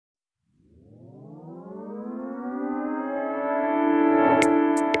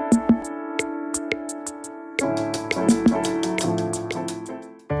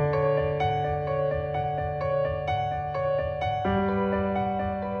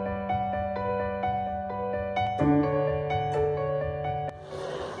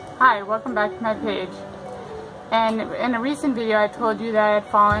Hi, welcome back to my page. And in a recent video I told you that I had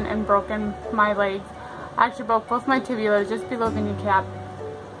fallen and broken my legs. I actually broke both my tibials just below the kneecap.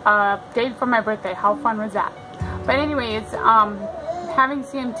 Day before my birthday. How fun was that? But anyways, having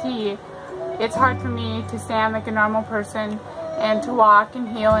CMT, it's hard for me to stand like a normal person and to walk and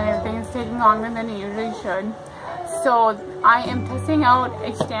heal, and everything is taking longer than it usually should. So I am testing out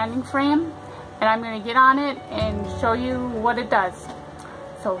a standing frame, and I'm going to get on it and show you what it does.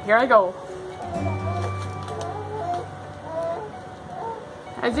 So here I go.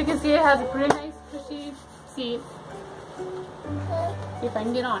 As you can see, it has a pretty nice cushy seat. See if I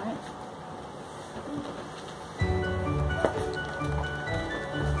can get on it.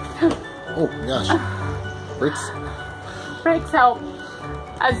 Oh gosh. Brakes. Brakes help.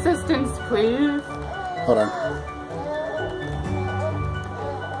 Assistance, please. Hold on.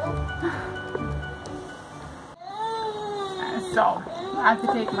 So, I have to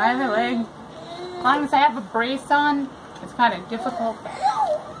take my other leg. As long as I have a brace on, it's kind of difficult.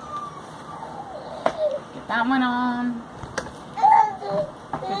 Get that one on.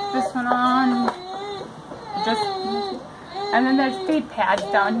 Get this one on. And then there's feet pads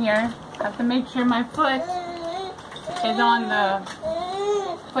down here. I have to make sure my foot is on the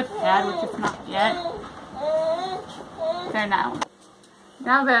foot pad, which it's not yet. There now.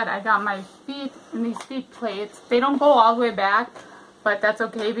 Now that I got my feet in these feet plates, they don't go all the way back, but that's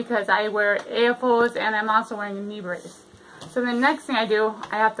okay because I wear AFOs and I'm also wearing a knee brace. So the next thing I do,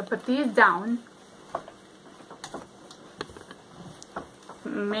 I have to put these down.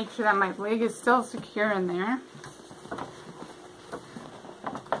 Make sure that my leg is still secure in there.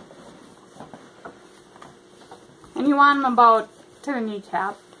 And you want them about to the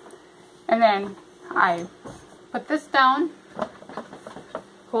kneecap. And then I put this down.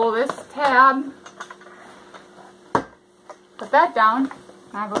 Pull this tab, put that down.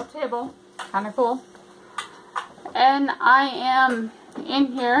 I have a little table, kind of cool. And I am in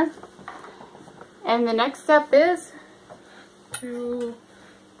here, and the next step is to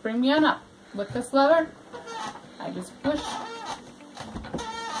bring me on up. With this lever, I just push.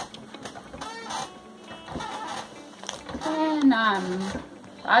 And I'm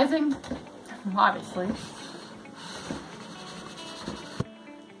rising, obviously.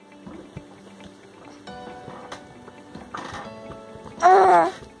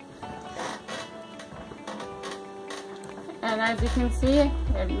 And as you can see,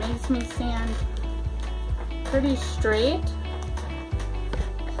 it makes me stand pretty straight.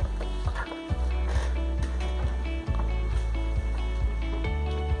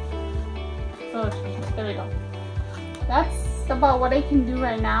 So there we go. That's about what I can do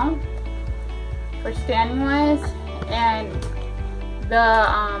right now for standing wise. And the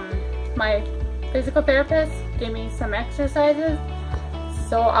my physical therapist gave me some exercises.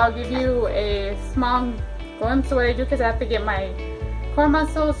 So I'll give you a small glimpse of what I do, because I have to get my core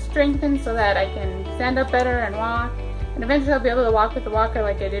muscles strengthened so that I can stand up better and walk. And eventually I'll be able to walk with the walker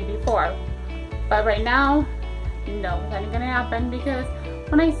like I did before. But right now, no, that ain't gonna happen, because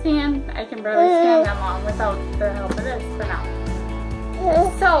when I stand, I can barely stand that long without the help of this for now.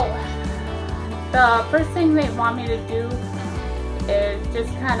 So, the first thing they want me to do is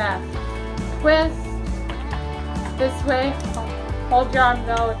just kind of twist this way. Hold your arms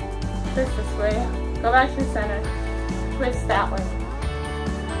out, twist this way, go back to the center, twist that way.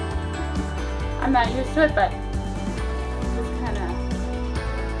 I'm not used to it, but just kind of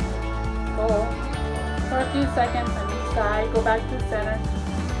go for a few seconds on each side, go back to the center,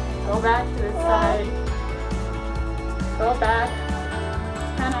 go back to this side, go back,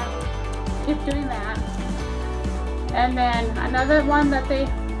 kind of keep doing that. And then another one that they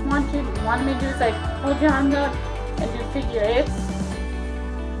want me to do is like hold your arms out and do figure eights.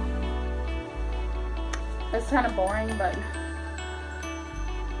 It's kind of boring, but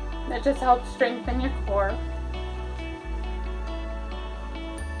that just helps strengthen your core.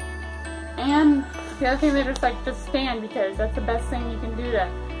 And the other thing, they're just stand, because that's the best thing you can do to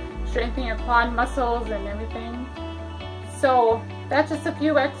strengthen your quad muscles and everything. So that's just a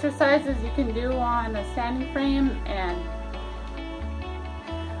few exercises you can do on a standing frame. And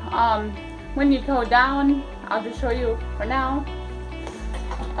when you go down, I'll just show you for now.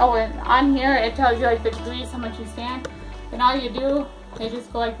 Oh, and on here it tells you like the degrees, how much you stand. Then all you do is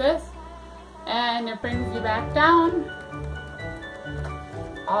just go like this, and it brings you back down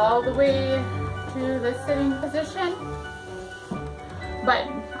all the way to the sitting position. But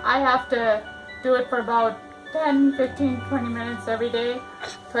I have to do it for about 10, 15, 20 minutes every day,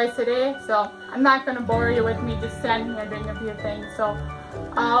 twice a day. So I'm not going to bore you with me just standing here doing a few things. So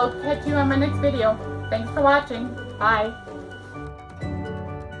I'll catch you on my next video. Thanks for watching. Bye.